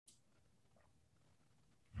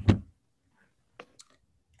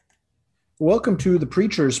Welcome to the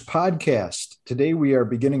Preacher's Podcast. Today we are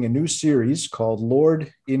beginning a new series called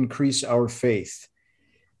Lord, Increase Our Faith.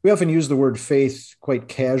 We often use the word faith quite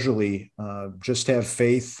casually. Just have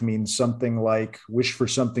faith means something like wish for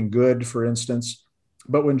something good, for instance.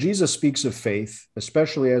 But when Jesus speaks of faith,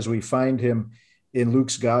 especially as we find him in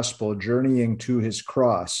Luke's gospel journeying to his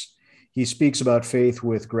cross, he speaks about faith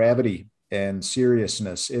with gravity and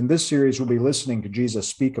seriousness. In this series, we'll be listening to Jesus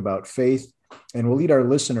speak about faith, and we'll lead our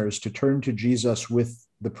listeners to turn to Jesus with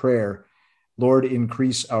the prayer, Lord,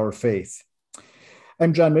 increase our faith.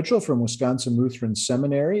 I'm John Mitchell from Wisconsin Lutheran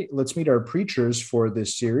Seminary. Let's meet our preachers for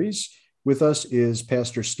this series. With us is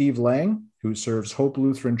Pastor Steve Lang, who serves Hope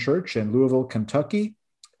Lutheran Church in Louisville, Kentucky,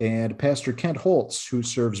 and Pastor Kent Holtz, who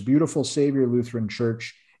serves Beautiful Savior Lutheran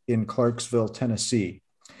Church in Clarksville, Tennessee.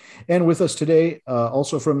 And with us today,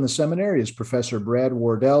 also from the seminary, is Professor Brad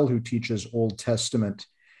Wardell, who teaches Old Testament.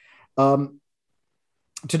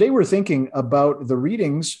 Today we're thinking about the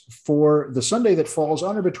readings for the Sunday that falls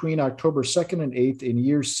on or between October 2nd and 8th in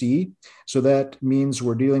Year C. So that means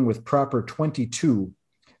we're dealing with Proper 22.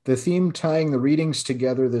 The theme tying the readings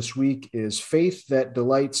together this week is Faith That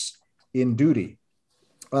Delights in Duty.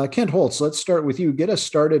 Kent Holtz, let's start with you. Get us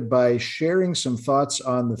started by sharing some thoughts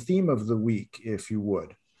on the theme of the week, if you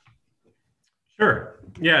would. Sure.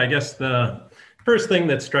 Yeah, I guess the first thing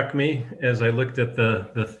that struck me as I looked at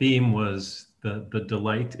the theme was the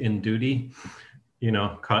delight in duty,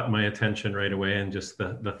 caught my attention right away. And just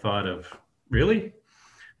the thought of, really?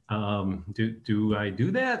 Do I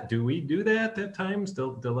do that? Do we do that at times?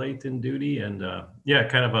 Delight in duty? And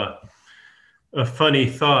kind of a funny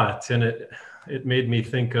thought. And it made me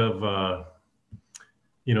think of,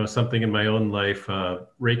 something in my own life,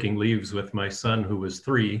 raking leaves with my son, who was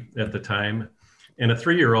 3 at the time. And a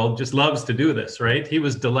 3-year-old just loves to do this, right? He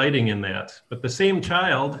was delighting in that. But the same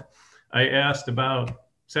child I asked about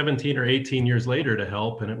 17 or 18 years later to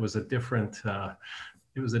help, and it was a different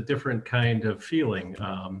kind of feeling.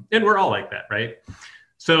 And we're all like that, right?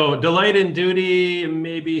 So delight in duty,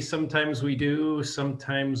 maybe sometimes we do,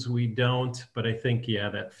 sometimes we don't. But I think,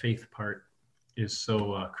 that faith part is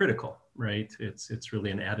so critical, right? It's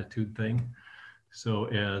really an attitude thing. So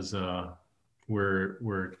as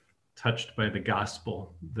we're touched by the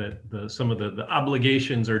gospel, that some of the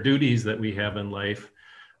obligations or duties that we have in life,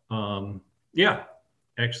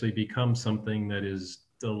 actually become something that is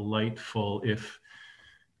delightful if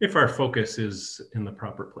our focus is in the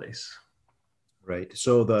proper place. Right.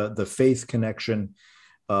 So the faith connection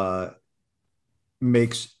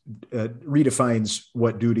redefines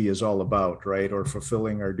what duty is all about, right? Or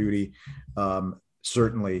fulfilling our duty.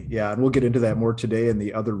 Certainly. Yeah. And we'll get into that more today in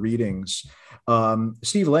the other readings.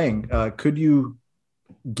 Steve Lang, could you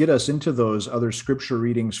get us into those other scripture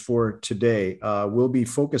readings for today? We'll be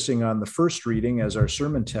focusing on the first reading as our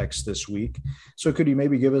sermon text this week. So could you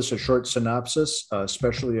maybe give us a short synopsis,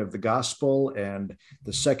 especially of the gospel and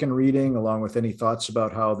the second reading, along with any thoughts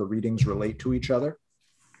about how the readings relate to each other?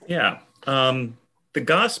 Yeah. The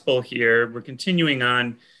gospel here, we're continuing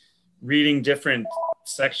on reading different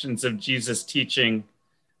sections of Jesus' teaching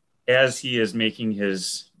as he is making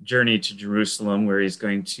his journey to Jerusalem, where he's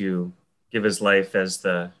going to give his life as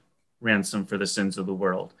the ransom for the sins of the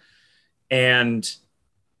world. And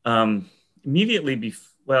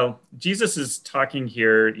Jesus is talking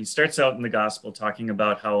here. He starts out in the gospel talking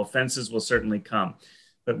about how offenses will certainly come,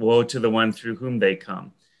 but woe to the one through whom they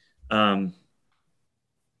come.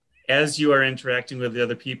 As you are interacting with the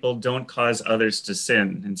other people, don't cause others to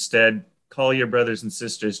sin. Instead, call your brothers and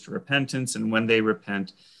sisters to repentance, and when they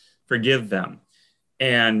repent, forgive them.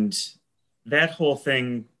 And that whole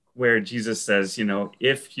thing where Jesus says,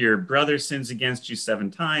 if your brother sins against you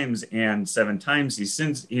 7 times and 7 times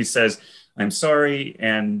he says, I'm sorry,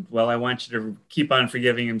 and I want you to keep on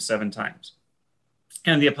forgiving him 7 times.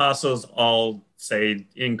 And the apostles all say,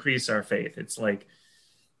 increase our faith. It's like,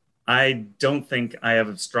 I don't think I have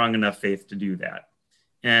a strong enough faith to do that.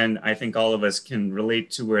 And I think all of us can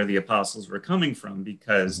relate to where the apostles were coming from,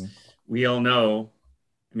 because we all know,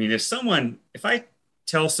 if I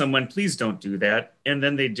tell someone, please don't do that, and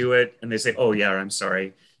then they do it and they say, oh yeah, I'm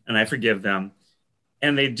sorry, and I forgive them,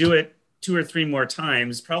 and they do it 2 or 3 more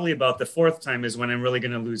times, probably about the 4th time is when I'm really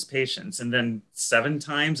going to lose patience. And then 7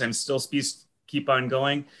 times I'm still keep on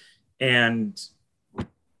going. And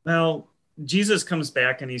Jesus comes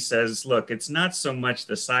back and he says, look, it's not so much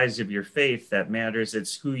the size of your faith that matters,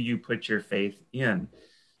 it's who you put your faith in.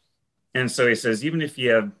 And so he says, even if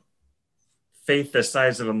you have faith the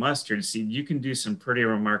size of a mustard seed, you can do some pretty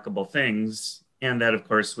remarkable things. And that, of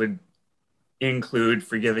course, would include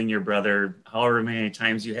forgiving your brother however many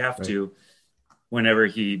times you have to, whenever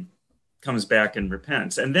he comes back and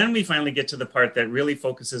repents. And then we finally get to the part that really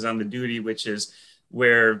focuses on the duty, which is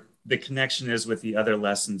where the connection is with the other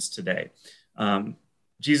lessons today.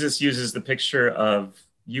 Jesus uses the picture of,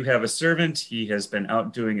 you have a servant, he has been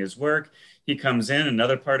out doing his work, he comes in,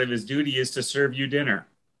 another part of his duty is to serve you dinner.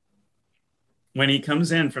 When he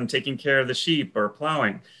comes in from taking care of the sheep or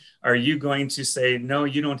plowing, are you going to say, no,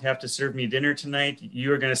 you don't have to serve me dinner tonight,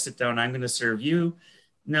 you are going to sit down, I'm going to serve you?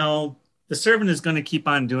 No, the servant is going to keep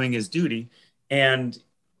on doing his duty. And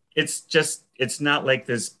it's not like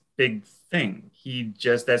this big thing.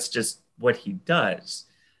 That's just what he does.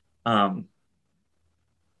 And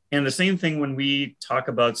the same thing when we talk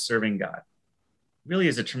about serving God. It really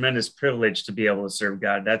is a tremendous privilege to be able to serve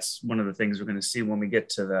God. That's one of the things we're going to see when we get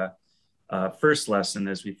to the first lesson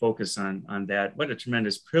as we focus on that. What a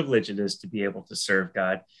tremendous privilege it is to be able to serve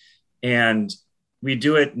God. And we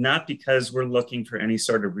do it not because we're looking for any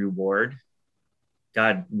sort of reward.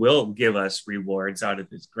 God will give us rewards out of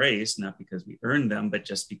his grace, not because we earn them, but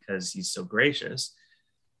just because he's so gracious.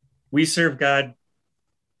 We serve God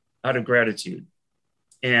out of gratitude.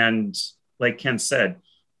 And like Ken said,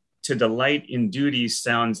 to delight in duty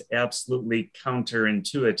sounds absolutely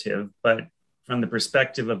counterintuitive, but from the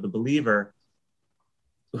perspective of the believer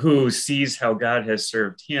who sees how God has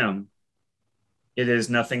served him, it is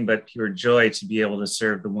nothing but pure joy to be able to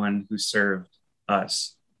serve the one who served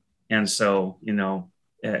us. And so,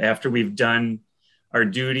 after we've done our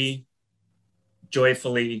duty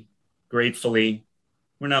joyfully, gratefully,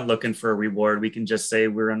 we're not looking for a reward. We can just say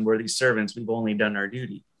we're unworthy servants. We've only done our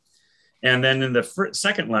duty. And then in the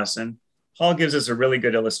second lesson, Paul gives us a really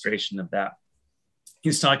good illustration of that.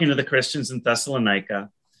 He's talking to the Christians in Thessalonica,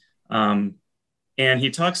 and he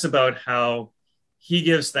talks about how he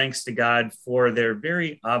gives thanks to God for their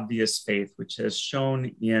very obvious faith, which has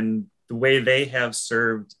shown in the way they have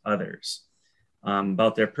served others,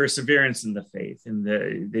 about their perseverance in the faith. And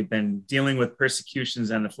they've been dealing with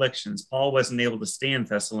persecutions and afflictions. Paul wasn't able to stay in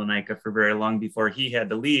Thessalonica for very long before he had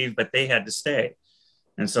to leave, but they had to stay.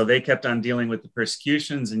 And so they kept on dealing with the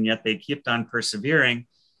persecutions, and yet they kept on persevering.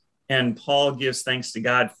 And Paul gives thanks to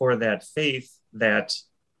God for that faith that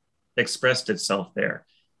expressed itself there.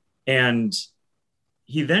 And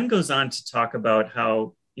he then goes on to talk about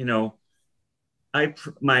how,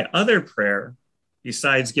 my other prayer,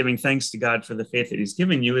 besides giving thanks to God for the faith that he's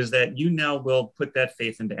given you, is that you now will put that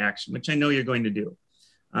faith into action, which I know you're going to do.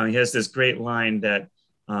 He has this great line that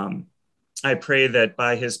I pray that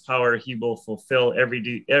by his power, he will fulfill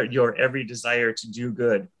your every desire to do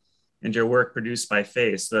good and your work produced by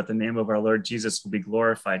faith, so that the name of our Lord Jesus will be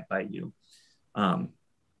glorified by you.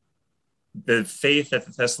 The faith that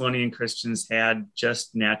the Thessalonian Christians had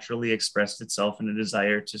just naturally expressed itself in a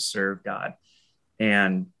desire to serve God.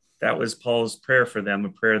 And that was Paul's prayer for them, a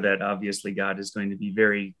prayer that obviously God is going to be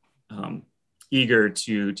very eager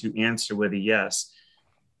to answer with a yes.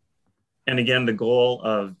 And again, the goal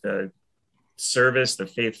of the service, the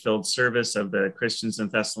faith-filled service of the Christians in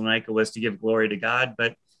Thessalonica, was to give glory to God,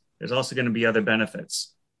 but there's also going to be other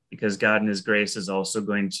benefits, because God in his grace is also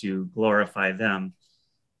going to glorify them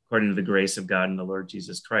according to the grace of God and the Lord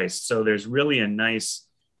Jesus Christ. So there's really a nice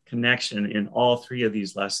connection in all three of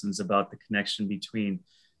these lessons about the connection between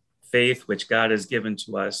faith, which God has given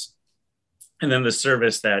to us, and then the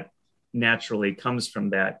service that naturally comes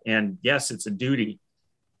from that. And yes, it's a duty,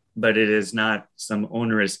 but it is not some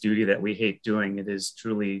onerous duty that we hate doing. It is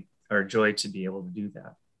truly our joy to be able to do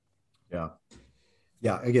that.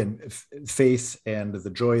 Yeah. Again, faith and the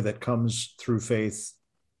joy that comes through faith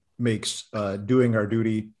makes doing our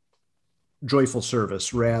duty joyful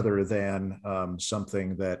service rather than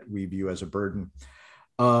something that we view as a burden.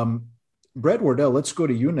 Brad Wardell, let's go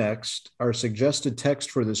to you next. Our suggested text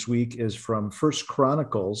for this week is from 1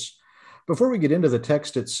 Chronicles. Before we get into the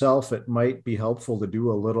text itself, it might be helpful to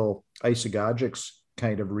do a little isagogics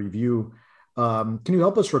kind of review. Can you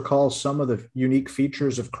help us recall some of the unique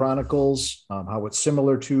features of Chronicles, how it's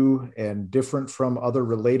similar to and different from other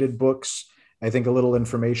related books? I think a little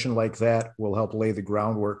information like that will help lay the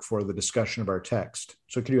groundwork for the discussion of our text.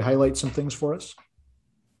 So can you highlight some things for us?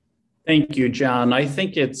 Thank you, John. I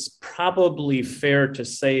think it's probably fair to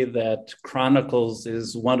say that Chronicles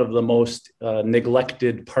is one of the most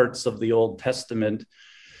neglected parts of the Old Testament.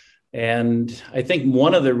 And I think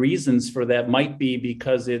one of the reasons for that might be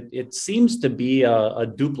because it seems to be a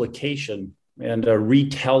duplication and a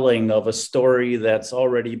retelling of a story that's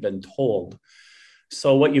already been told.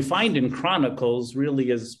 So what you find in Chronicles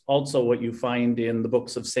really is also what you find in the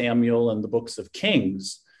books of Samuel and the books of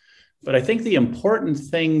Kings. But I think the important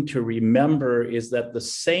thing to remember is that the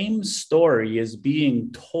same story is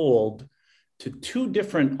being told to two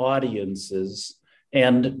different audiences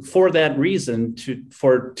And for that reason,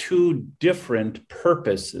 for two different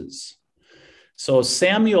purposes. So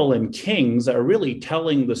Samuel and Kings are really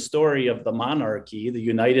telling the story of the monarchy, the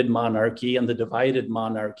united monarchy and the divided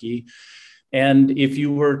monarchy. And if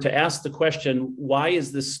you were to ask the question, why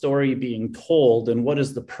is this story being told and what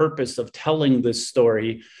is the purpose of telling this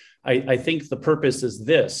story? I think the purpose is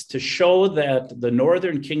this: to show that the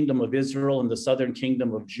northern kingdom of Israel and the southern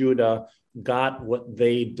kingdom of Judah got what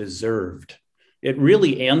they deserved. It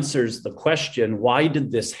really answers the question, why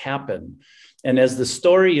did this happen? And as the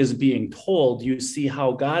story is being told, you see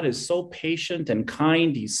how God is so patient and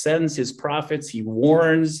kind. He sends his prophets, he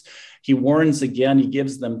warns again, he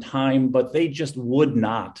gives them time, but they just would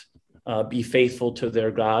not be faithful to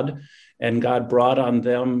their God. And God brought on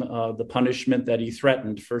them the punishment that he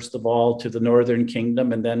threatened, first of all, to the northern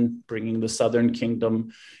kingdom, and then bringing the southern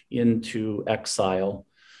kingdom into exile.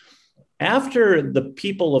 After the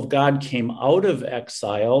people of God came out of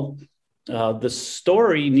exile, the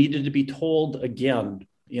story needed to be told again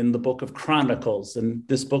in the book of Chronicles. And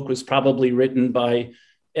this book was probably written by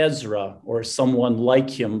Ezra or someone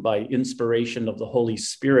like him by inspiration of the Holy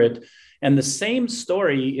Spirit. And the same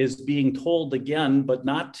story is being told again, but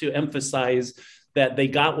not to emphasize that they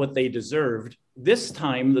got what they deserved. This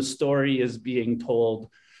time, the story is being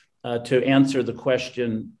told to answer the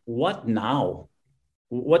question, what now?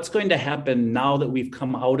 What's going to happen now that we've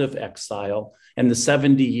come out of exile and the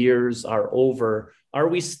 70 years are over? Are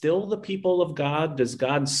we still the people of God? Does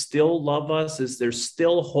God still love us? Is there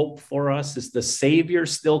still hope for us? Is the Savior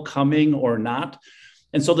still coming or not?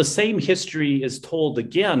 And so the same history is told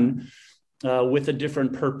again with a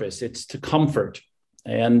different purpose. It's to comfort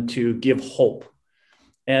and to give hope.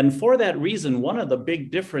 And for that reason, one of the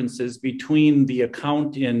big differences between the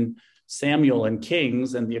account in Samuel and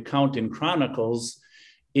Kings and the account in Chronicles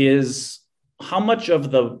is how much of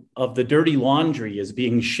the dirty laundry is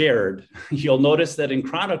being shared. You'll notice that in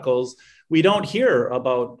Chronicles, we don't hear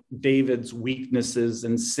about David's weaknesses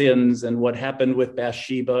and sins and what happened with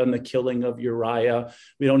Bathsheba and the killing of Uriah.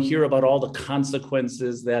 We don't hear about all the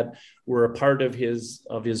consequences that were a part of his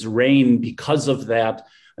reign because of that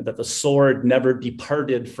the sword never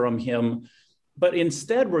departed from him. But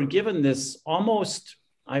instead, we're given this almost,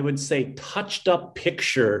 I would say, touched up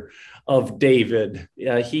picture of David.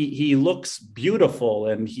 He looks beautiful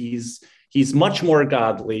and he's much more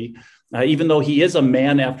godly. Even though he is a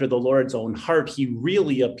man after the Lord's own heart, he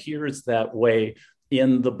really appears that way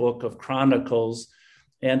in the book of Chronicles.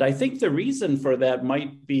 And I think the reason for that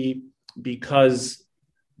might be because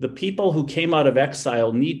the people who came out of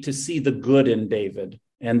exile need to see the good in David.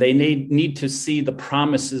 And they need to see the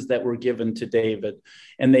promises that were given to David.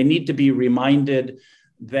 And they need to be reminded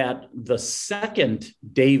that the second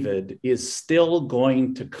David is still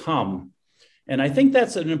going to come. And I think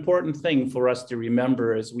that's an important thing for us to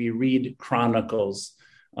remember as we read Chronicles.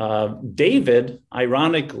 David,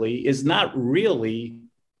 ironically, is not really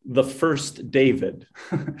the first David.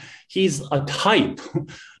 He's a type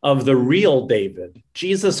of the real David.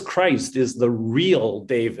 Jesus Christ is the real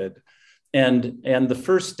David. And the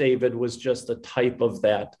first David was just a type of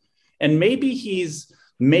that. And maybe he's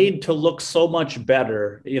made to look so much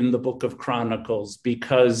better in the book of Chronicles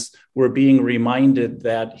because we're being reminded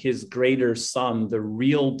that his greater son, the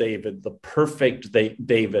real David, the perfect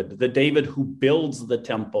David, the David who builds the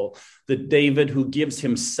temple, the David who gives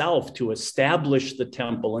himself to establish the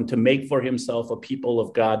temple and to make for himself a people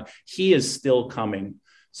of God, he is still coming.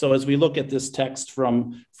 So as we look at this text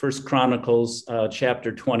from 1 Chronicles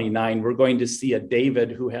chapter 29, we're going to see a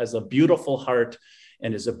David who has a beautiful heart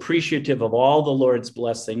and is appreciative of all the Lord's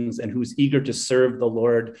blessings and who's eager to serve the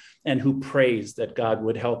Lord and who prays that God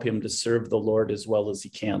would help him to serve the Lord as well as he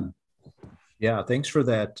can. Yeah, thanks for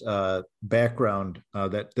that background.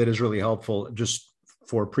 That is really helpful just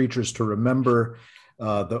for preachers to remember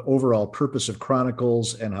the overall purpose of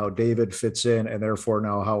Chronicles and how David fits in, and therefore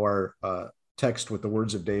now how our text with the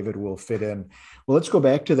words of David will fit in. Well, let's go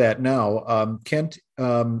back to that now. Kent,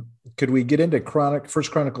 could we get into 1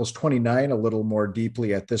 Chronicles 29 a little more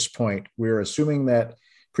deeply at this point? We're assuming that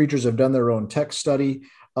preachers have done their own text study.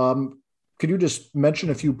 Could you just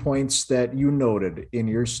mention a few points that you noted in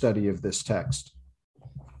your study of this text?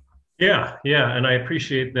 Yeah, and I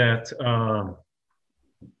appreciate that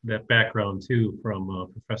that background too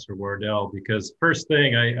from Professor Wardell, because first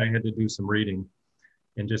thing I had to do some reading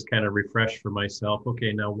and just kind of refresh for myself.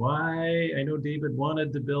 Okay, now why? I know David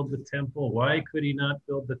wanted to build the temple. Why could he not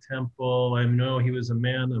build the temple? I know he was a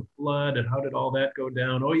man of blood. And how did all that go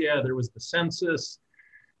down? Oh yeah, there was the census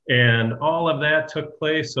and all of that took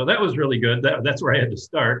place. So that was really good. That's where I had to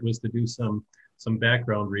start, was to do some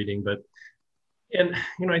background reading. But And,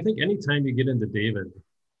 I think anytime you get into David,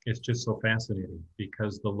 it's just so fascinating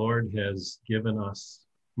because the Lord has given us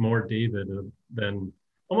more David than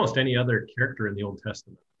almost any other character in the Old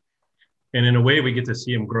Testament. And in a way, we get to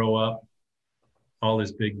see him grow up, all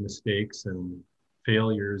his big mistakes and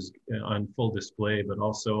failures on full display, but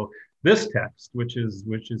also this text, which is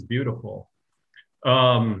beautiful.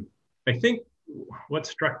 I think what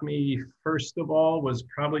struck me first of all was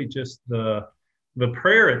probably just the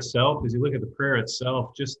prayer itself. As you look at the prayer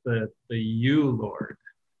itself, just the you, Lord,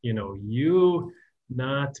 you,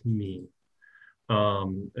 not me.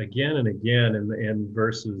 Again and again in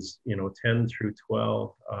verses 10 through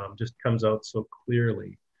 12, just comes out so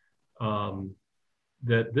clearly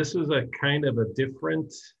that this is a kind of a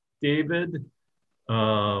different David,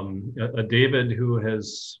 a David who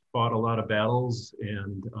has fought a lot of battles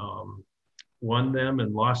and won them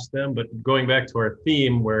and lost them. But going back to our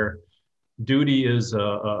theme where duty is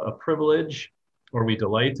a privilege, or we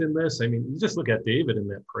delight in this. I mean, you just look at David in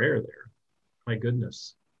that prayer there. My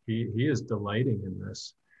goodness, he is delighting in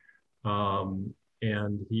this.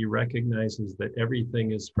 And he recognizes that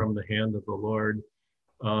everything is from the hand of the Lord.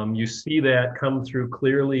 You see that come through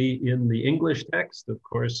clearly in the English text. Of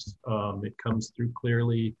course, it comes through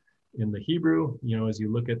clearly in the Hebrew, as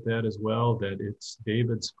you look at that as well, that it's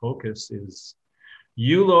David's focus is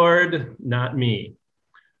you, Lord, not me.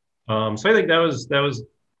 So I think that was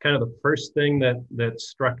kind of the first thing that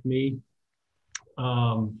struck me.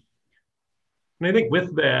 And I think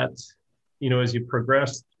with that, as you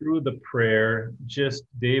progress through the prayer, just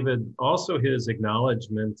David, also his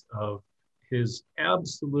acknowledgement of his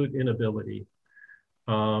absolute inability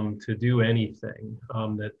to do anything,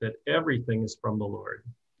 that everything is from the Lord.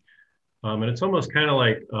 And it's almost kind of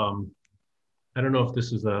like, I don't know if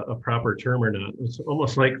this is a proper term or not. It's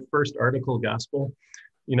almost like first article gospel.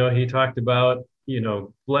 He talked about,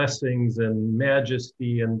 blessings and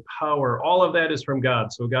majesty and power. All of that is from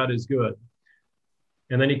God. So God is good.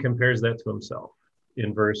 And then he compares that to himself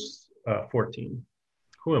in verse 14.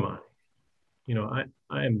 Who am I?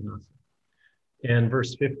 I am nothing. And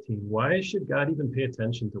verse 15, why should God even pay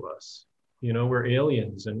attention to us? We're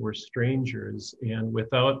aliens and we're strangers and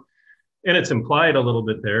and it's implied a little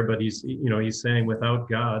bit there, but he's saying without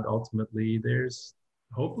God, ultimately there's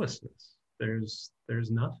hopelessness. There's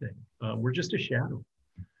nothing. We're just a shadow.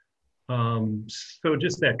 So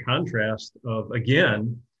just that contrast of,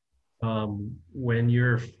 again, when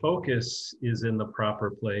your focus is in the proper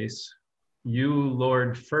place, you,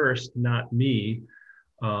 Lord, first, not me,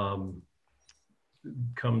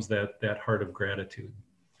 comes that heart of gratitude.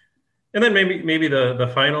 And then maybe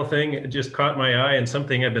the final thing just caught my eye, and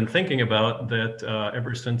something I've been thinking about that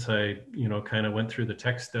ever since I kind of went through the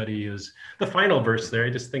text study is the final verse there. I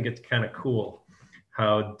just think it's kind of cool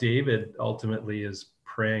how David ultimately is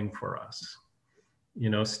praying for us,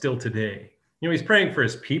 still today. He's praying for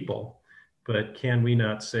his people, but can we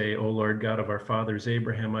not say, "O Lord God of our fathers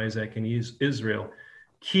Abraham, Isaac, and Israel,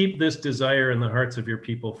 keep this desire in the hearts of your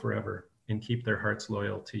people forever, and keep their hearts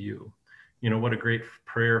loyal to you." What a great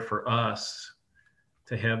prayer for us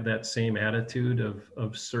to have that same attitude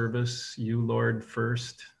of service, you, Lord,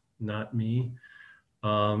 first, not me,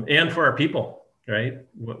 and for our people, right?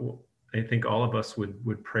 I think all of us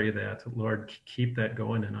would pray that, Lord, keep that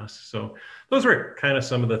going in us. So those were kind of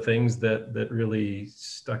some of the things that really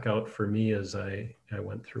stuck out for me as I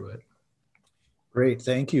went through it. Great,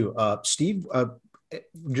 thank you. Steve,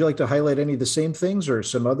 would you like to highlight any of the same things or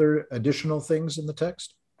some other additional things in the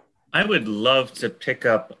text? I would love to pick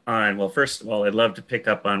up on, well, first of all, I'd love to pick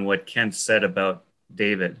up on what Kent said about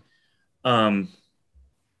David. One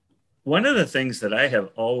of the things that I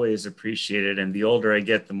have always appreciated, and the older I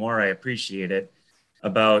get, the more I appreciate it,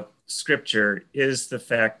 about Scripture is the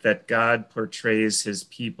fact that God portrays his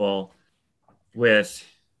people with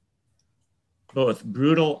both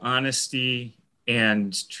brutal honesty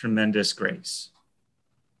and tremendous grace.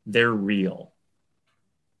 They're real.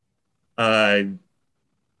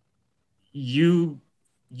 You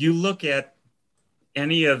look at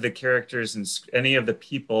any of the characters and any of the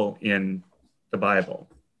people in the Bible,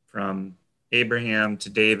 from Abraham to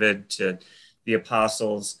David to the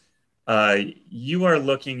apostles, you are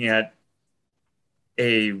looking at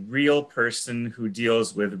a real person who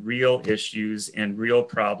deals with real issues and real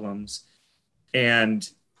problems and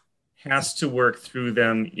has to work through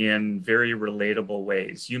them in very relatable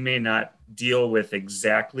ways. You may not deal with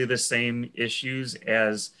exactly the same issues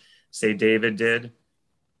as, say, David did,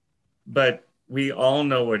 but we all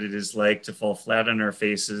know what it is like to fall flat on our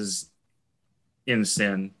faces in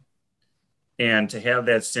sin and to have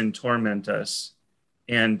that sin torment us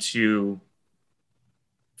and to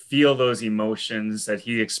feel those emotions that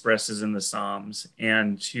he expresses in the Psalms,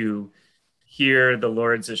 and to hear the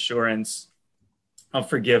Lord's assurance of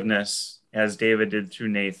forgiveness, as David did through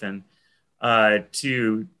Nathan,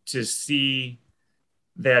 to see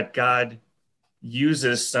that God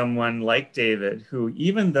uses someone like David, who,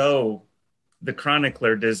 even though the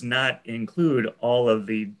chronicler does not include all of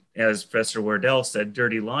the, as Professor Wardell said,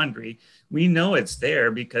 dirty laundry, we know it's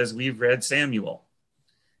there because we've read Samuel.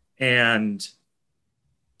 And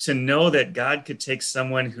to know that God could take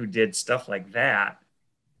someone who did stuff like that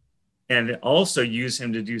and also use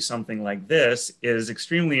him to do something like this is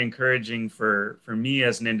extremely encouraging for me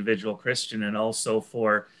as an individual Christian, and also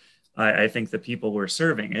for, I think, the people we're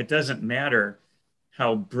serving. It doesn't matter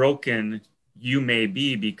how broken you may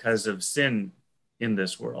be because of sin in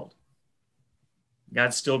this world.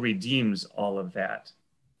 God still redeems all of that.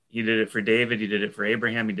 He did it for David. He did it for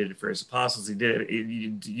Abraham. He did it for his apostles. He did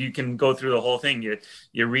it. You can go through the whole thing.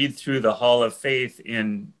 You read through the Hall of Faith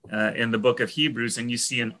in the book of Hebrews, and you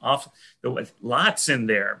see lots in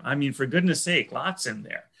there. I mean, for goodness sake, lots in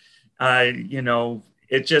there.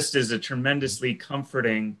 It just is a tremendously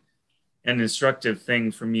comforting and instructive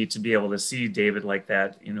thing for me to be able to see David like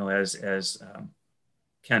that. As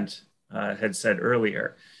Kent had said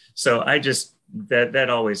earlier. So that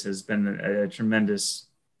always has been a tremendous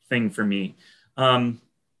thing for me.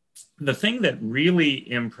 The thing that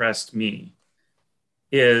really impressed me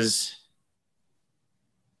is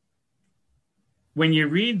when you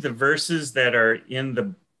read the verses that are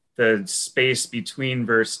in the space between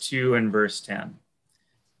verse 2 and verse 10,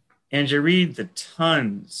 and you read the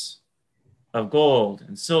tons of gold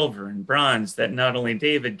and silver and bronze that not only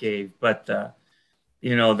David gave, but the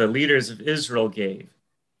leaders of Israel gave.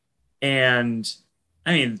 And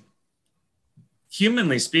I mean,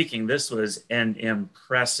 humanly speaking, this was an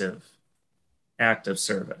impressive act of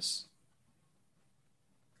service.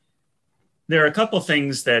 There are a couple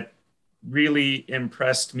things that really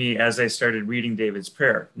impressed me as I started reading David's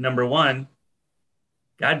prayer. Number one,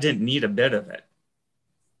 God didn't need a bit of it.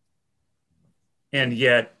 And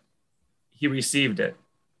yet he received it.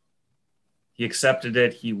 He accepted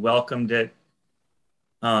it. He welcomed it.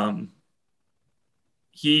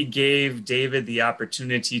 He gave David the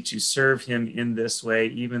opportunity to serve him in this way,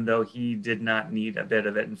 even though he did not need a bit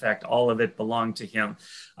of it. In fact, all of it belonged to him.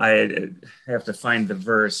 I have to find the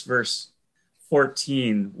verse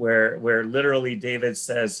 14, where literally David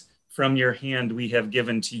says, "From your hand we have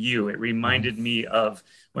given to you." It reminded me of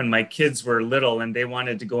when my kids were little and they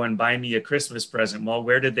wanted to go and buy me a Christmas present. Well,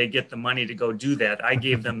 where did they get the money to go do that? I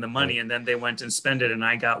gave them the money, and then they went and spent it, and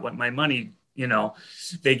I got what my money,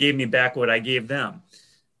 they gave me back what I gave them.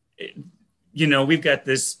 We've got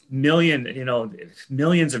this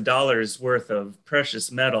millions of dollars worth of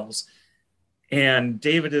precious metals. And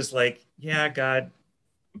David is like, yeah, God,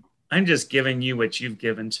 I'm just giving you what you've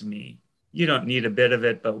given to me. You don't need a bit of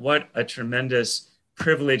it, but what a tremendous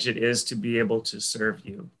privilege it is to be able to serve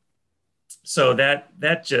you. So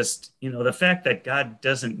that just, the fact that God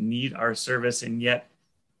doesn't need our service, and yet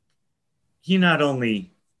he not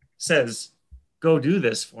only says, go do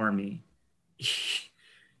this for me,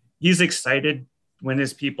 he's excited when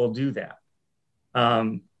his people do that.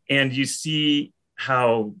 And you see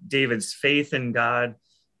how David's faith in God,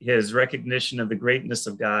 his recognition of the greatness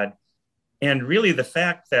of God, and really the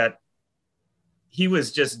fact that he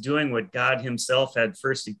was just doing what God himself had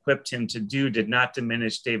first equipped him to do, did not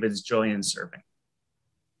diminish David's joy in serving.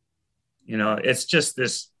 It's just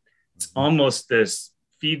it's almost this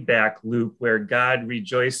feedback loop where God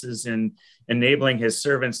rejoices in enabling his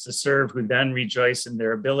servants to serve, who then rejoice in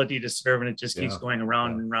their ability to serve. And it just keeps going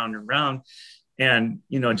around and round and round. And,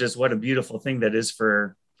 just what a beautiful thing that is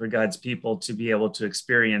for God's people to be able to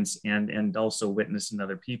experience and also witness in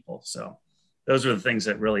other people. So those are the things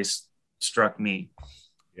that really struck me.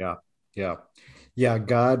 Yeah.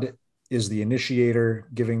 God is the initiator,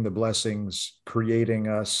 giving the blessings, creating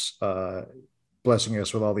us, blessing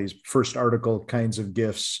us with all these first article kinds of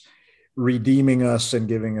gifts, redeeming us and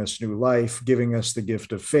giving us new life, giving us the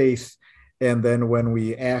gift of faith. And then when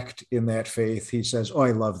we act in that faith, he says, oh,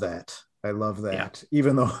 I love that. I love that. Yeah.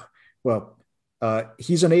 Even though,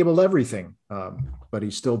 he's enabled everything, but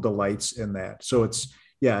he still delights in that. So it's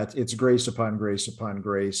grace upon grace upon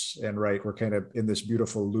grace. And we're kind of in this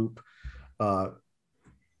beautiful loop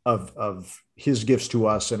of his gifts to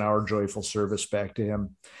us and our joyful service back to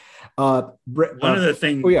him. One of the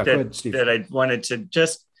things that I wanted to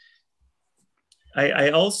just, I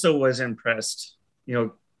also was impressed,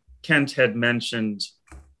 Kent had mentioned,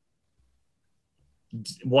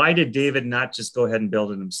 why did David not just go ahead and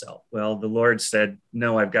build it himself? Well, the Lord said,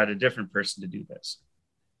 no, I've got a different person to do this.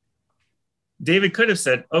 David could have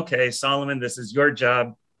said, okay, Solomon, this is your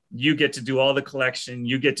job. You get to do all the collection.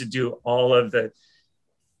 You get to do all of the,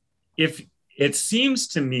 if it seems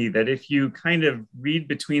to me that if you kind of read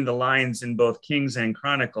between the lines in both Kings and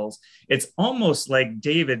Chronicles, it's almost like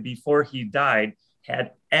David, before he died,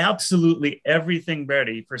 had absolutely everything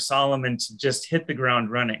ready for Solomon to just hit the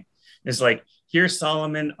ground running. It's like, here,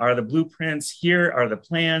 Solomon, are the blueprints. Here are the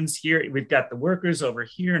plans. Here, we've got the workers over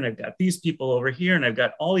here, and I've got these people over here, and I've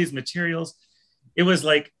got all these materials. It was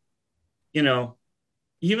like, you know,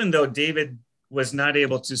 even though David was not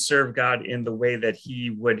able to serve God in the way that he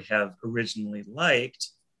would have originally liked,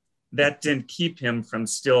 that didn't keep him from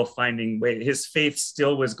still finding way. His faith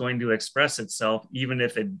still was going to express itself, even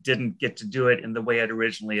if it didn't get to do it in the way it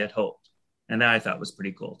originally had hoped. And that I thought was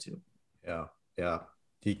pretty cool too. Yeah, yeah.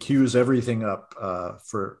 He cues everything up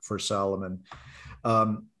for Solomon.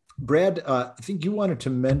 Brad, I think you wanted to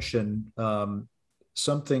mention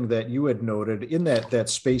something that you had noted in that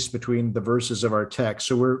space between the verses of our text.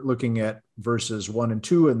 So we're looking at verses 1 and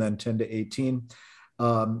 2 and then 10 to 18.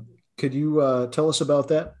 Could you tell us about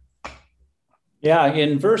that? Yeah,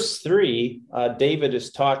 in verse 3, David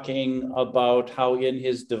is talking about how in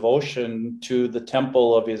his devotion to the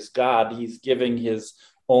temple of his God, he's giving his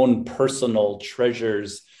own personal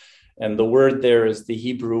treasures. And the word there is the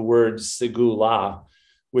Hebrew word segulah,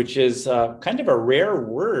 which is kind of a rare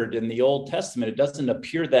word in the Old Testament. It doesn't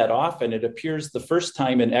appear that often. It appears the first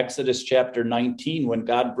time in Exodus chapter 19, when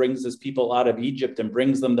God brings his people out of Egypt and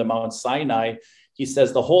brings them to Mount Sinai. He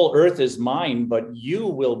says, the whole earth is mine, but you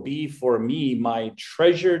will be for me my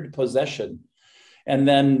treasured possession. And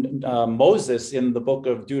then Moses in the book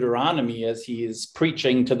of Deuteronomy, as he is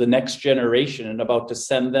preaching to the next generation and about to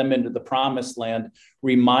send them into the promised land,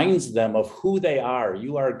 reminds them of who they are.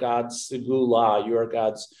 You are God's segulah, you are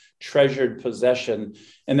God's treasured possession.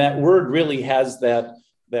 And that word really has that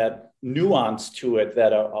nuance to it,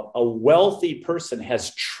 that a wealthy person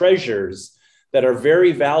has treasures that are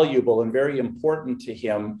very valuable and very important to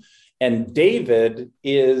him. And David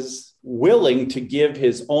is willing to give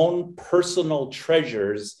his own personal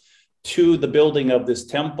treasures to the building of this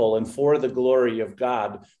temple and for the glory of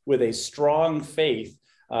God with a strong faith.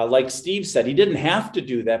 Like Steve said, he didn't have to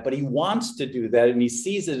do that, but he wants to do that. And he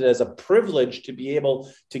sees it as a privilege to be able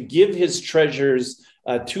to give his treasures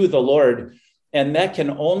to the Lord. And that can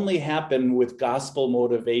only happen with gospel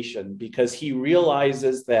motivation, because he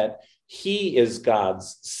realizes that he is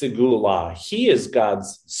God's segulah. He is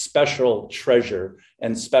God's special treasure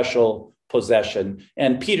and special possession.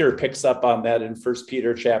 And Peter picks up on that in 1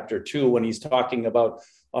 Peter chapter 2, when he's talking about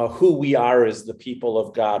who we are as the people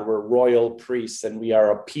of God. We're royal priests, and we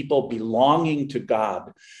are a people belonging to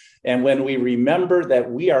God. And when we remember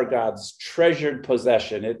that we are God's treasured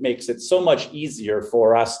possession, it makes it so much easier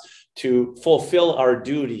for us to fulfill our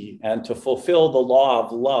duty and to fulfill the law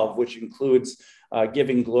of love, which includes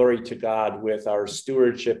giving glory to God with our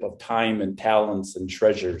stewardship of time and talents and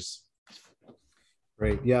treasures.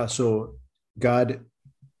 Great. Yeah. So God,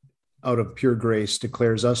 out of pure grace,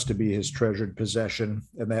 declares us to be his treasured possession.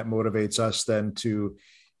 And that motivates us then to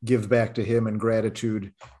give back to him in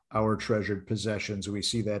gratitude our treasured possessions. We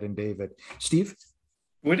see that in David. Steve?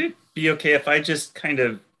 Would it be okay if I just kind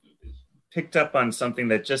of picked up on something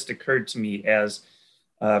that just occurred to me as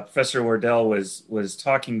Professor Wardell was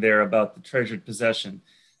talking there about the treasured possession?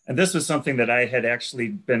 And this was something that I had actually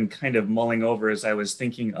been kind of mulling over as I was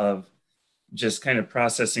thinking of just kind of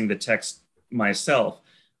processing the text myself.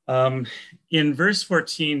 In verse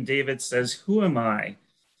 14, David says, "Who am I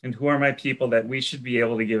and who are my people that we should be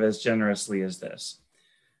able to give as generously as this?"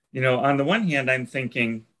 You know, on the one hand, I'm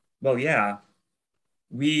thinking, well, yeah,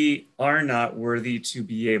 we are not worthy to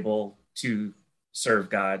be able to serve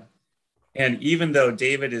God. And even though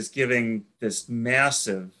David is giving this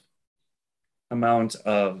massive amount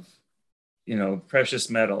of, precious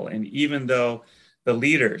metal, and even though the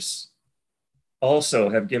leaders also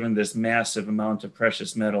have given this massive amount of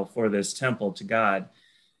precious metal for this temple to God,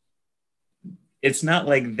 it's not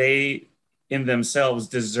like they in themselves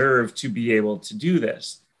deserve to be able to do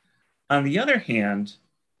this. On the other hand,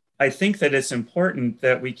 I think that it's important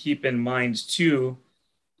that we keep in mind too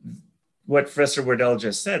what Professor Wardell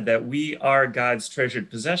just said, that we are God's treasured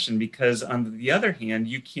possession, because on the other hand,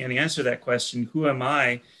 you can't answer that question, who am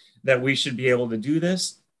I that we should be able to do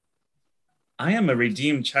this? I am a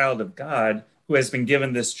redeemed child of God who has been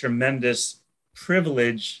given this tremendous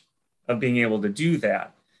privilege of being able to do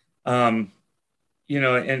that. I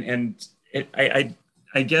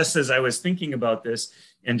guess as I was thinking about this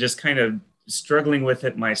and just kind of struggling with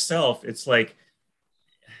it myself, it's like,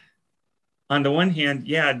 on the one hand,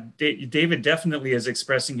 yeah, David definitely is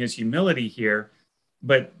expressing his humility here,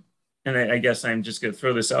 but and I guess I'm just going to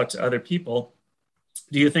throw this out to other people,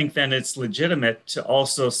 do you think then it's legitimate to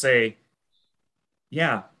also say,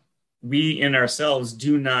 yeah, we in ourselves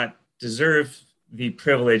do not deserve the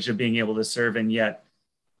privilege of being able to serve, and yet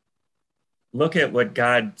look at what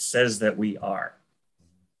God says that we are?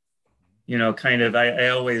 You know, kind of, I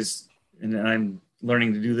always, and I'm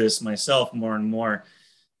learning to do this myself more and more,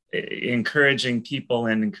 encouraging people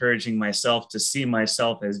and encouraging myself to see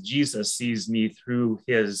myself as Jesus sees me through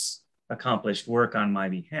his accomplished work on my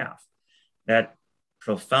behalf. That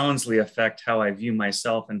profoundly affect how I view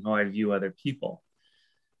myself and how I view other people.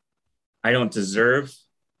 I don't deserve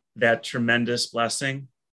that tremendous blessing,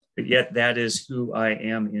 but yet that is who I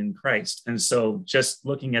am in Christ. And so just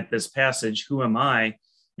looking at this passage, who am I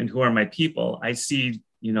and who are my people? I see,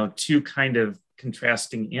 you know, two kind of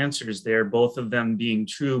contrasting answers there, both of them being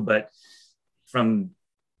true, but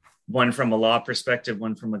one from a law perspective,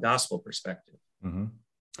 one from a gospel perspective. Mm-hmm.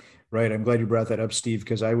 Right. I'm glad you brought that up, Steve,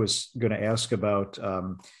 because I was going to ask about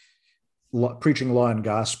preaching law and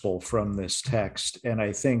gospel from this text. And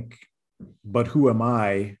I think, but who am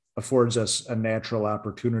I, affords us a natural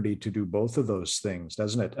opportunity to do both of those things,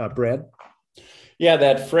 doesn't it? Brad? Yeah,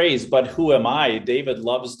 that phrase, but who am I? David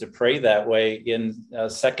loves to pray that way in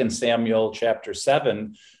 2 Samuel chapter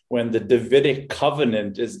 7, when the Davidic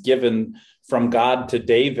covenant is given from God to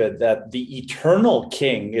David, that the eternal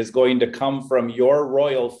king is going to come from your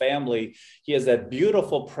royal family. He has that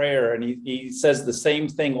beautiful prayer, and he says the same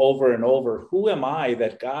thing over and over. Who am I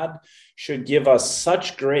that God should give us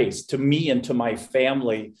such grace to me and to my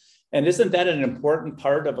family? And isn't that an important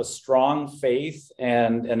part of a strong faith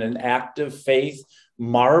and an active faith,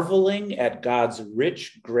 marveling at God's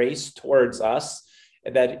rich grace towards us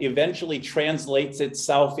that eventually translates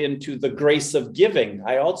itself into the grace of giving?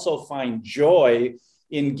 I also find joy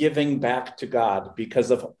in giving back to God because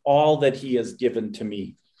of all that he has given to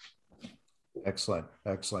me. Excellent.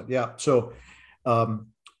 Excellent. Yeah. So, I'm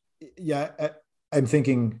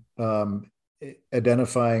thinking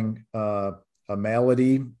identifying a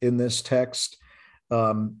malady in this text.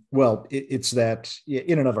 It's that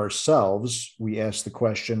in and of ourselves, we ask the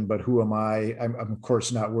question, but who am I? I'm of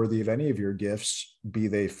course not worthy of any of your gifts, be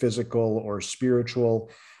they physical or spiritual.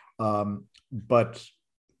 But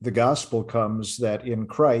the gospel comes that in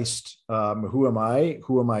Christ, who am I?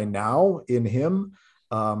 Who am I now in him?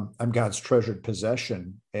 I'm God's treasured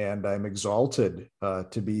possession, and I'm exalted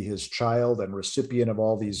to be his child and recipient of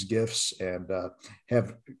all these gifts, and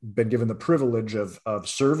have been given the privilege of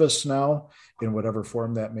service now in whatever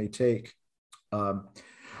form that may take.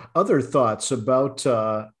 Other thoughts about,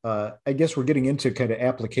 I guess we're getting into kind of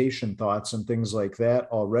application thoughts and things like that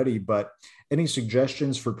already, but any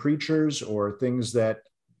suggestions for preachers or things that,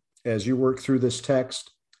 as you work through this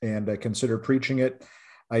text and consider preaching it,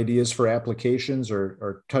 ideas for applications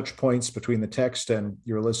or touch points between the text and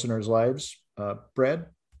your listeners' lives? Brad?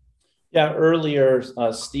 Yeah, earlier,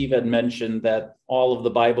 Steve had mentioned that all of the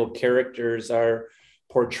Bible characters are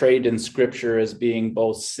portrayed in Scripture as being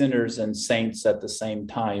both sinners and saints at the same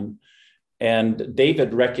time. And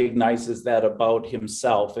David recognizes that about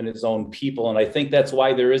himself and his own people. And I think that's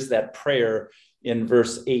why there is that prayer in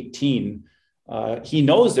verse 18. He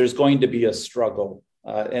knows there's going to be a struggle.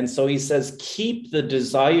 And so he says, keep the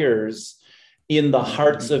desires in the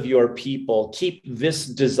hearts of your people. Keep this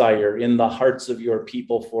desire in the hearts of your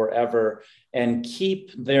people forever, and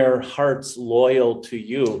keep their hearts loyal to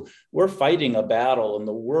you. We're fighting a battle, and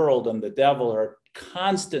the world and the devil are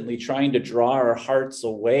constantly trying to draw our hearts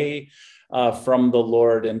away from the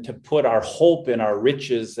Lord, and to put our hope in our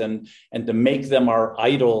riches and to make them our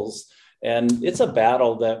idols. And it's a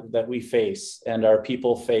battle that we face and our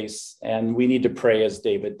people face, and we need to pray as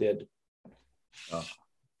David did.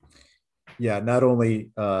 Yeah, not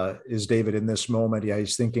only is David in this moment,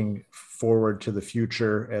 he's thinking forward to the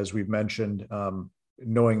future, as we've mentioned,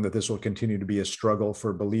 knowing that this will continue to be a struggle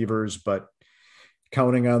for believers, but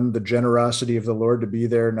counting on the generosity of the Lord to be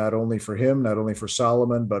there, not only for him, not only for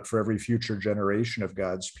Solomon, but for every future generation of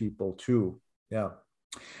God's people too. Yeah.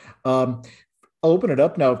 I'll open it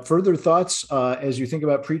up now. Further thoughts as you think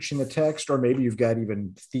about preaching the text, or maybe you've got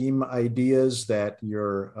even theme ideas that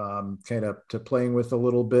you're kind of playing with a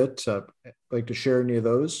little bit. Like to share any of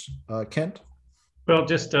those, Kent? Well,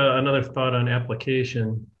 just another thought on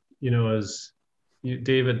application. You know, as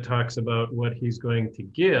David talks about what he's going to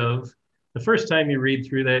give, the first time you read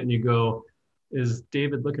through that and you go, is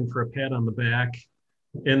David looking for a pat on the back?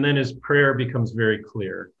 And then his prayer becomes very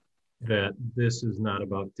clear that this is not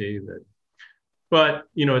about David. But,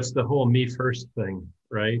 you know, it's the whole me first thing,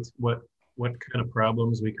 right? What kind of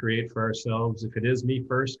problems we create for ourselves if it is me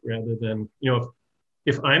first rather than, you know,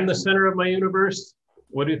 if I'm the center of my universe,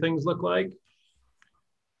 what do things look like?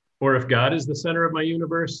 Or if God is the center of my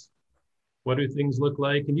universe, what do things look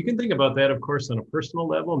like? And you can think about that, of course, on a personal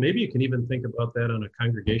level. Maybe you can even think about that on a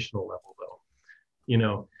congregational level, though. You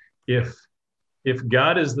know, if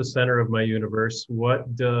God is the center of my universe,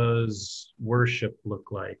 what does worship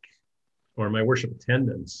look like? Or my worship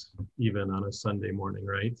attendance, even on a Sunday morning,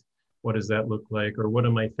 right? What does that look like? Or what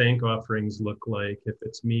do my thank offerings look like if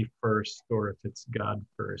it's me first or if it's God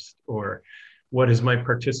first? Or what is my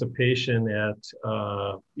participation at,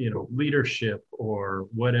 leadership or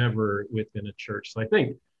whatever within a church? So I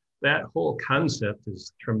think that whole concept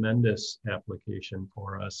is tremendous application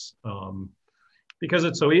for us because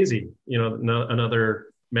it's so easy. You know, another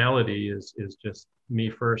malady is just me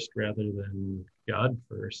first rather than God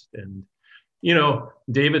first. And you know,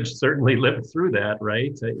 David certainly lived through that,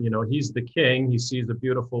 right? You know, he's the king. He sees a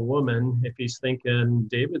beautiful woman. If he's thinking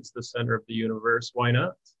David's the center of the universe, why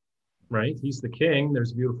not? Right? He's the king.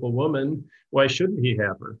 There's a beautiful woman. Why shouldn't he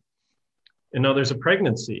have her? And now there's a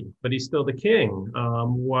pregnancy, but he's still the king.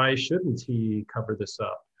 Why shouldn't he cover this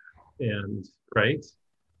up? And right?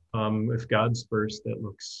 If God's first, that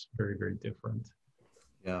looks very, very different.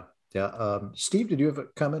 Yeah. Steve, did you have a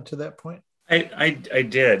comment to that point? I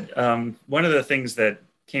did. One of the things that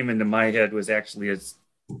came into my head was actually is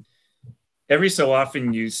every so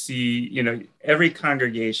often you see, you know, every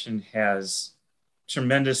congregation has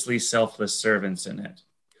tremendously selfless servants in it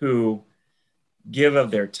who give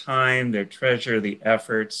of their time, their treasure, the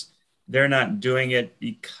efforts. They're not doing it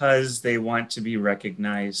because they want to be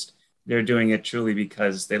recognized. They're doing it truly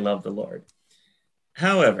because they love the Lord.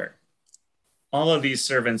 However, all of these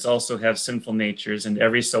servants also have sinful natures, and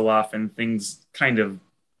every so often things kind of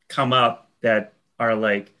come up that are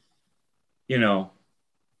like, you know,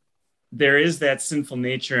 there is that sinful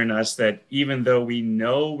nature in us that even though we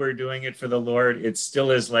know we're doing it for the Lord, it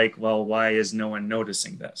still is like, well, why is no one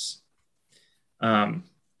noticing this? I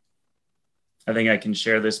think I can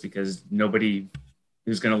share this because nobody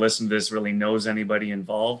who's going to listen to this really knows anybody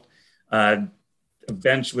involved. A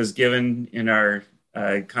bench was given in our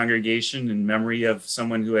congregation in memory of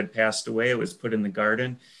someone who had passed away. It was put in the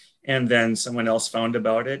garden, and then someone else found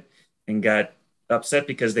about it and got upset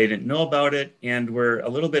because they didn't know about it and were a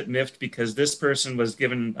little bit miffed because this person was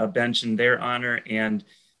given a bench in their honor and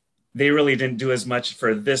they really didn't do as much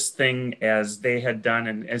for this thing as they had done.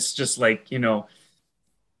 And it's just like, you know,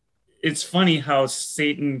 it's funny how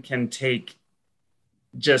Satan can take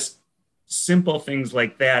just simple things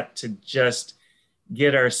like that to just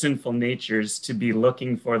get our sinful natures to be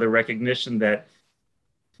looking for the recognition that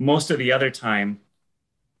most of the other time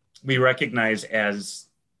we recognize as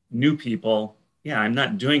new people. Yeah, I'm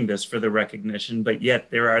not doing this for the recognition, but yet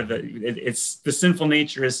it's the sinful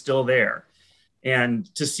nature is still there. And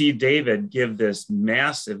to see David give this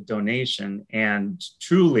massive donation and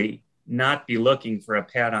truly not be looking for a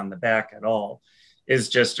pat on the back at all is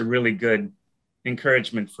just a really good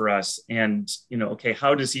encouragement for us. And, you know, okay,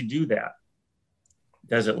 how does he do that?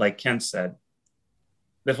 Does it like Kent said?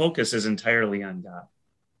 The focus is entirely on God.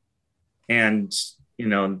 And, you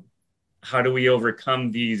know, how do we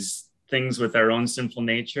overcome these things with our own sinful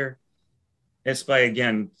nature? It's by,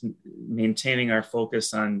 again, maintaining our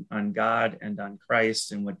focus on God and on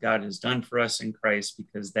Christ and what God has done for us in Christ,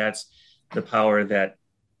 because that's the power that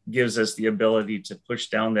gives us the ability to push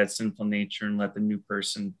down that sinful nature and let the new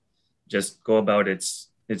person just go about its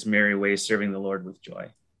merry way, serving the Lord with joy.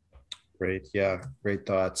 Great. Yeah. Great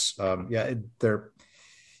thoughts. They're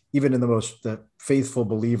even in the most faithful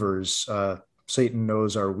believers, Satan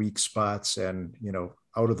knows our weak spots, and, you know,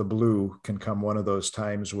 out of the blue can come one of those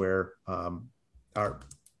times where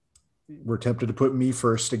we're tempted to put me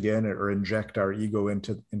first again, or inject our ego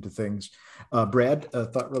into things. Brad, a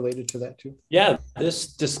thought related to that too? Yeah, this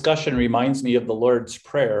discussion reminds me of the Lord's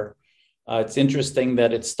Prayer. It's interesting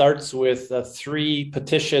that it starts with 3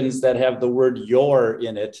 petitions that have the word "your"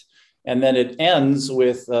 in it, and then it ends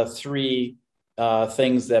with 3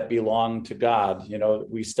 things that belong to God. You know,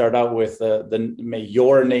 we start out with the "May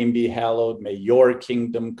your name be hallowed, may your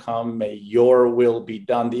kingdom come, may your will be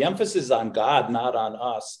done." The emphasis is on God, not on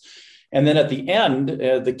us. And then at the end,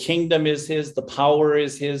 the kingdom is his, the power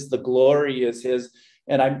is his, the glory is his.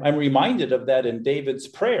 And I'm reminded of that in David's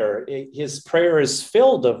prayer. His prayer is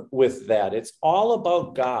filled with that. It's all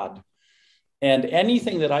about God. And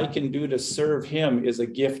anything that I can do to serve him is a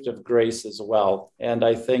gift of grace as well. And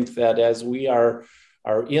I think that as we are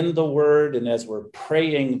in the word and as we're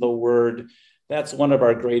praying the word, that's one of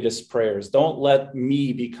our greatest prayers. Don't let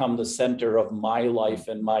me become the center of my life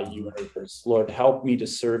and my universe. Lord, help me to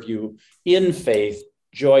serve you in faith,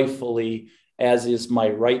 joyfully, as is my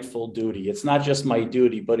rightful duty. It's not just my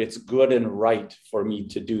duty, but it's good and right for me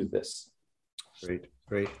to do this.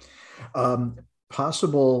 Great.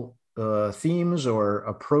 Possible themes or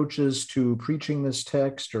approaches to preaching this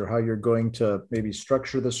text, or how you're going to maybe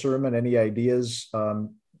structure the sermon? Any ideas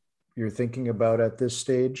you're thinking about at this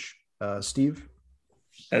stage? Steve?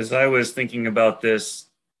 As I was thinking about this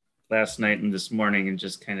last night and this morning, and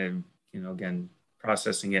just kind of, again,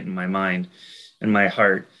 processing it in my mind and my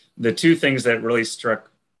heart, the two things that really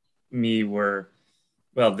struck me were,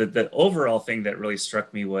 well, the overall thing that really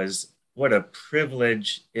struck me was what a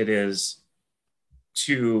privilege it is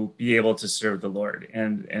to be able to serve the Lord.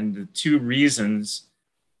 And the two reasons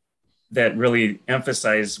that really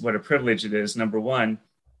emphasize what a privilege it is. Number one,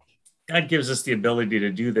 God gives us the ability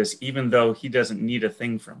to do this, even though he doesn't need a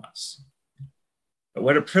thing from us. But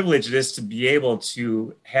what a privilege it is to be able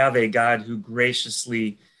to have a God who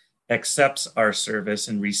graciously accepts our service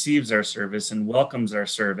and receives our service and welcomes our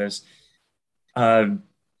service,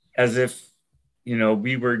 as if,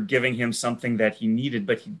 we were giving him something that he needed,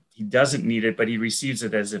 but he doesn't need it, but he receives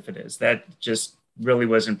it as if it is. That just really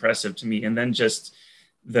was impressive to me. And then just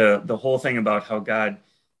the whole thing about how God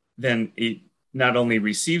then not only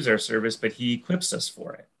receives our service, but he equips us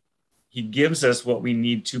for it. He gives us what we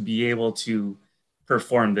need to be able to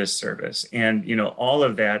perform this service. And, all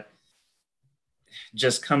of that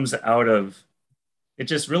just comes out of, it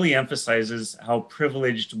just really emphasizes how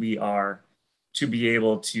privileged we are to be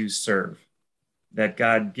able to serve, that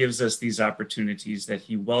God gives us these opportunities, that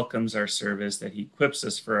he welcomes our service, that he equips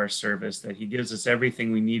us for our service, that he gives us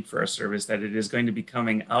everything we need for our service, that it is going to be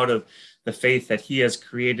coming out of the faith that he has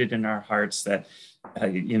created in our hearts, that,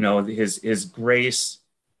 his grace,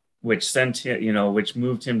 which sent him, which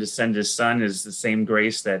moved him to send his son, is the same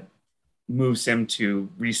grace that moves him to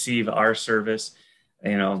receive our service.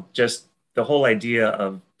 Just the whole idea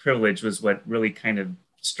of privilege was what really kind of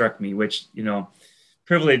struck me, which,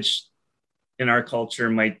 privilege in our culture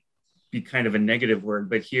might be kind of a negative word,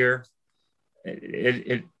 but here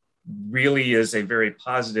it really is a very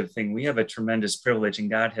positive thing. We have a tremendous privilege, and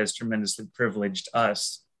God has tremendously privileged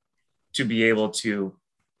us to be able to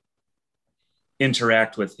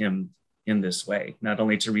interact with him in this way, not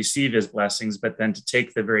only to receive his blessings, but then to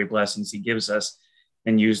take the very blessings he gives us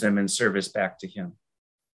and use them in service back to him.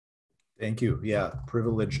 Thank you. Yeah,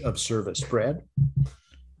 privilege of service. Brad?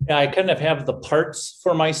 Yeah, I kind of have the parts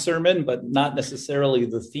for my sermon, but not necessarily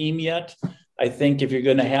the theme yet. I think if you're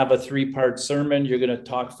going to have a 3-part sermon, you're going to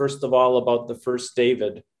talk, first of all, about the first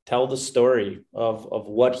David. Tell the story of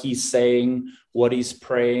what he's saying, what he's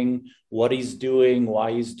praying, what he's doing,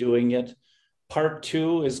 why he's doing it. Part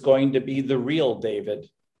 2 is going to be the real David,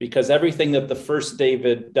 because everything that the first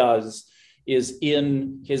David does is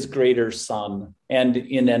in his greater son and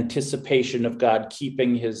in anticipation of God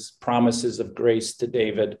keeping his promises of grace to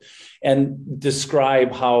David, and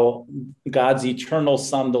describe how God's eternal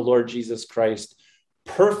son, the Lord Jesus Christ,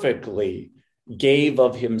 perfectly gave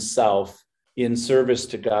of himself in service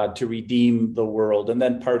to God to redeem the world. And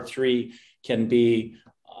then part 3 can be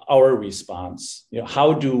our response.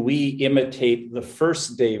 How do we imitate the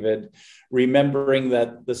first David, remembering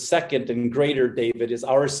that the second and greater David is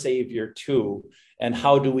our Savior too? And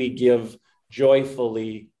how do we give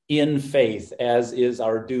joyfully in faith, as is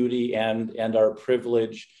our duty and our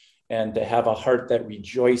privilege, and to have a heart that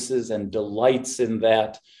rejoices and delights in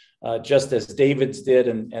that, just as David's did,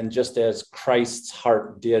 and just as Christ's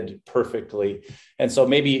heart did perfectly. And so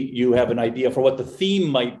maybe you have an idea for what the theme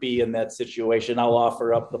might be in that situation. I'll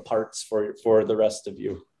offer up the parts for the rest of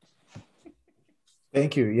you.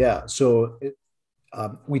 Thank you. Yeah. So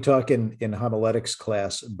we talk in homiletics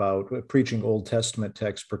class about preaching Old Testament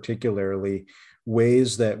texts, particularly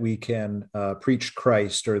ways that we can preach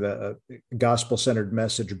Christ, or the gospel-centered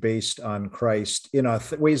message based on Christ, in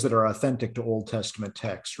ways that are authentic to Old Testament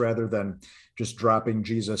texts, rather than just dropping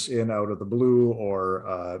Jesus in out of the blue,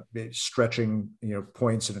 or stretching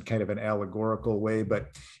points in a kind of an allegorical way. But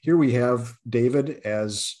here we have David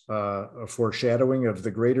as a foreshadowing of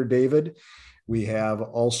the greater David. We have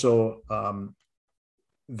also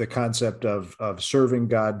the concept of serving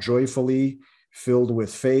God joyfully, filled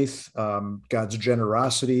with faith, God's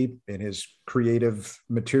generosity in his creative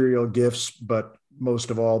material gifts, but most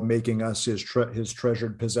of all, making us his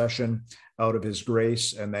treasured possession out of his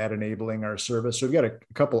grace, and that enabling our service. So we've got a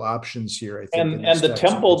couple options here, I think. And the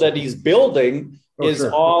temple that he's building is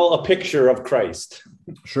all a picture of Christ.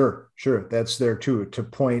 Sure. That's there too, to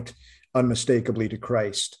point unmistakably to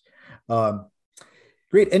Christ.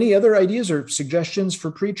 Great. Any other ideas or suggestions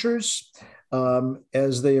for preachers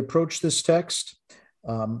as they approach this text?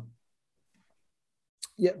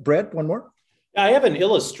 Yeah, Brett, one more. I have an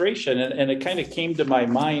illustration, and it kind of came to my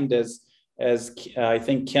mind as I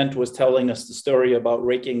think Kent was telling us the story about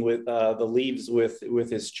raking with the leaves with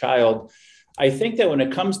his child. I think that when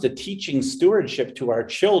it comes to teaching stewardship to our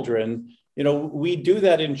children, we do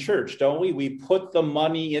that in church, don't we? We put the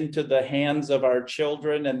money into the hands of our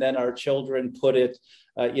children, and then our children put it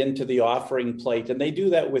into the offering plate, and they do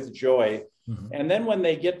that with joy. Mm-hmm. And then when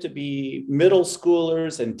they get to be middle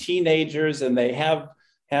schoolers and teenagers, and they have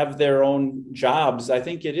their own jobs, I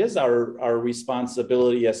think it is our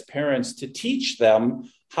responsibility as parents to teach them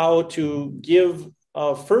how to give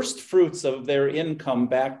first fruits of their income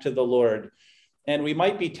back to the Lord. And we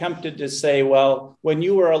might be tempted to say, well, when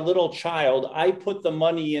you were a little child, I put the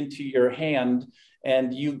money into your hand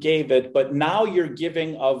and you gave it, but now you're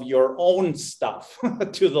giving of your own stuff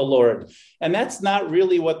to the Lord. And that's not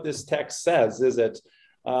really what this text says, is it?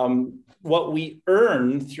 What we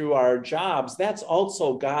earn through our jobs, that's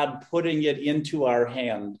also God putting it into our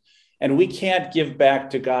hand. And we can't give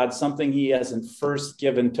back to God something he hasn't first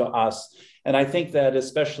given to us. And I think that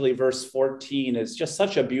especially verse 14 is just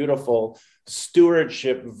such a beautiful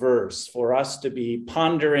stewardship verse for us to be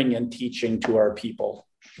pondering and teaching to our people.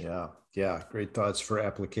 Yeah. Great thoughts for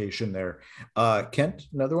application there. Kent,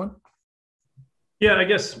 another one? Yeah, I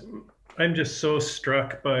guess I'm just so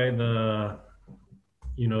struck by the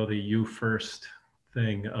you first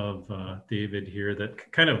thing of David here,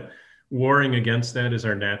 that kind of warring against that is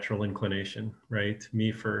our natural inclination, right?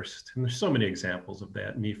 Me first. And there's so many examples of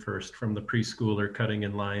that. Me first, from the preschooler cutting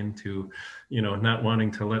in line to, not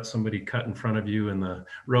wanting to let somebody cut in front of you in the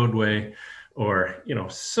roadway, or,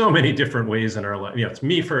 so many different ways in our life. It's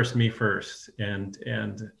me first,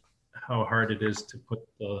 and how hard it is to put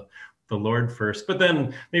the Lord first. But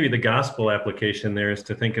then maybe the gospel application there is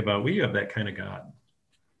to think about, we have that kind of God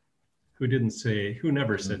who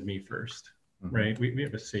never said me first, right? We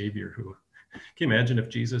have a Savior who, can you imagine if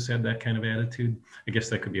Jesus had that kind of attitude? I guess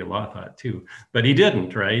that could be a law thought too, but he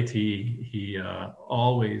didn't, right? He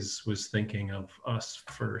always was thinking of us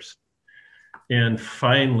first. And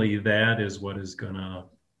finally, that is what is gonna,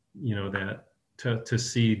 to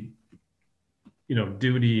see,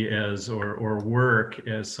 duty as, or work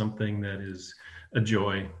as something that is a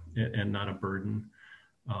joy and not a burden.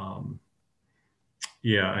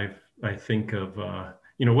 I think of,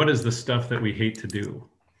 what is the stuff that we hate to do?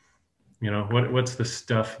 What's the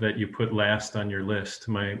stuff that you put last on your list?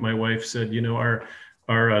 My wife said, our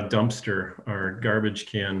dumpster, our garbage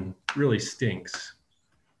can really stinks.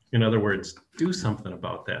 In other words, do something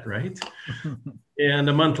about that, right? And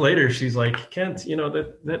a month later, she's like, Kent,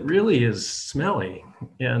 that really is smelly.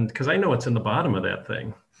 And because I know what's in the bottom of that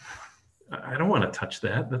thing. I don't want to touch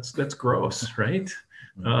that. That's gross, right?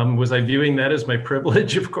 Was I viewing that as my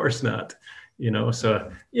privilege? Of course not.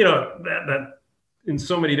 So, that in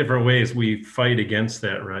so many different ways we fight against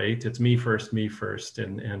that, right? It's me first,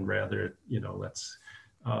 and rather, let's,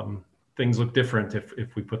 things look different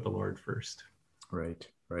if we put the Lord first. Right.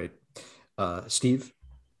 Steve?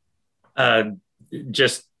 It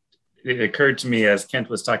occurred to me as Kent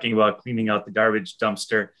was talking about cleaning out the garbage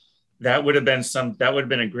dumpster, that would have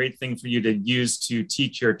been a great thing for you to use to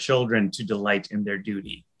teach your children to delight in their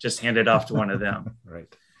duty. Just hand it off to one of them. Right.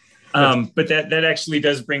 But that actually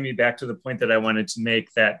does bring me back to the point that I wanted to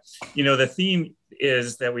make, that, the theme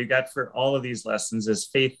is that we've got for all of these lessons is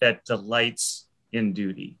faith that delights in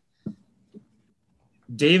duty.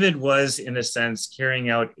 David was, in a sense, carrying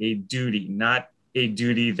out a duty, not a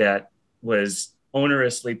duty that was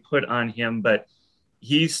onerously put on him, but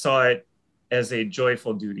he saw it as a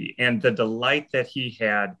joyful duty. And the delight that he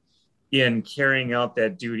had in carrying out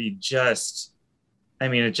that duty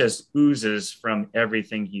it just oozes from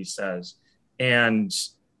everything he says. And,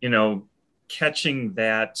 catching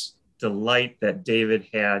that delight that David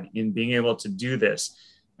had in being able to do this.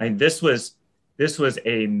 This was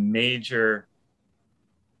a major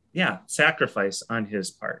sacrifice on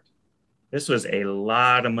his part. This was a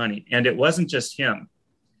lot of money. And it wasn't just him.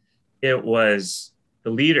 It was the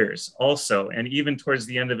leaders also. And even towards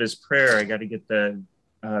the end of his prayer, I got to get the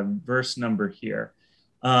verse number here.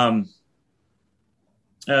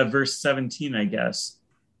 Verse 17, I guess.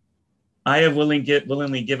 I have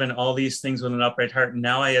willingly given all these things with an upright heart.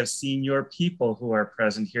 Now I have seen your people who are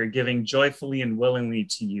present here, giving joyfully and willingly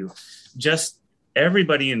to you. Just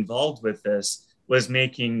everybody involved with this was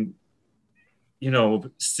making,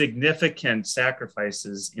 significant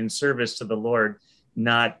sacrifices in service to the Lord,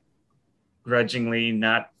 not grudgingly,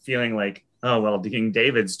 not feeling like, oh, well, King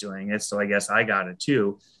David's doing it, so I guess I got it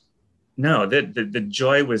too. No, the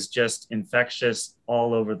joy was just infectious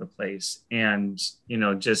all over the place. And,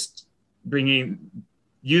 just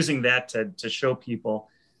using that to show people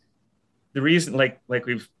the reason, like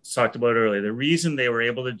we've talked about earlier, the reason they were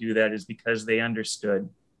able to do that is because they understood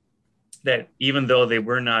that even though they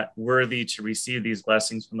were not worthy to receive these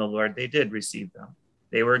blessings from the Lord, they did receive them.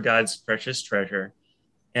 They were God's precious treasure.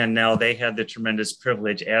 And now they had the tremendous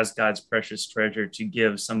privilege as God's precious treasure to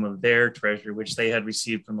give some of their treasure, which they had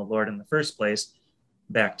received from the Lord in the first place,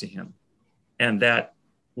 back to him. And that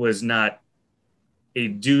was not a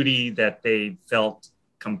duty that they felt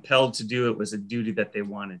compelled to do. It was a duty that they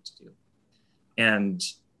wanted to do. And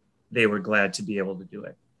they were glad to be able to do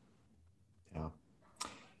it. Yeah.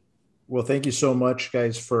 Well, thank you so much,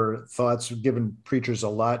 guys, for thoughts. You've given preachers a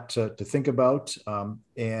lot to think about.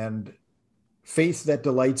 And faith that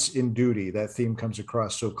delights in duty, that theme comes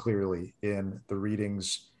across so clearly in the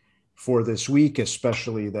readings for this week,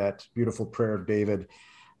 especially that beautiful prayer of David.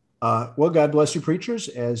 Well, God bless you, preachers,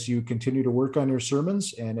 as you continue to work on your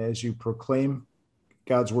sermons and as you proclaim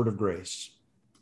God's word of grace.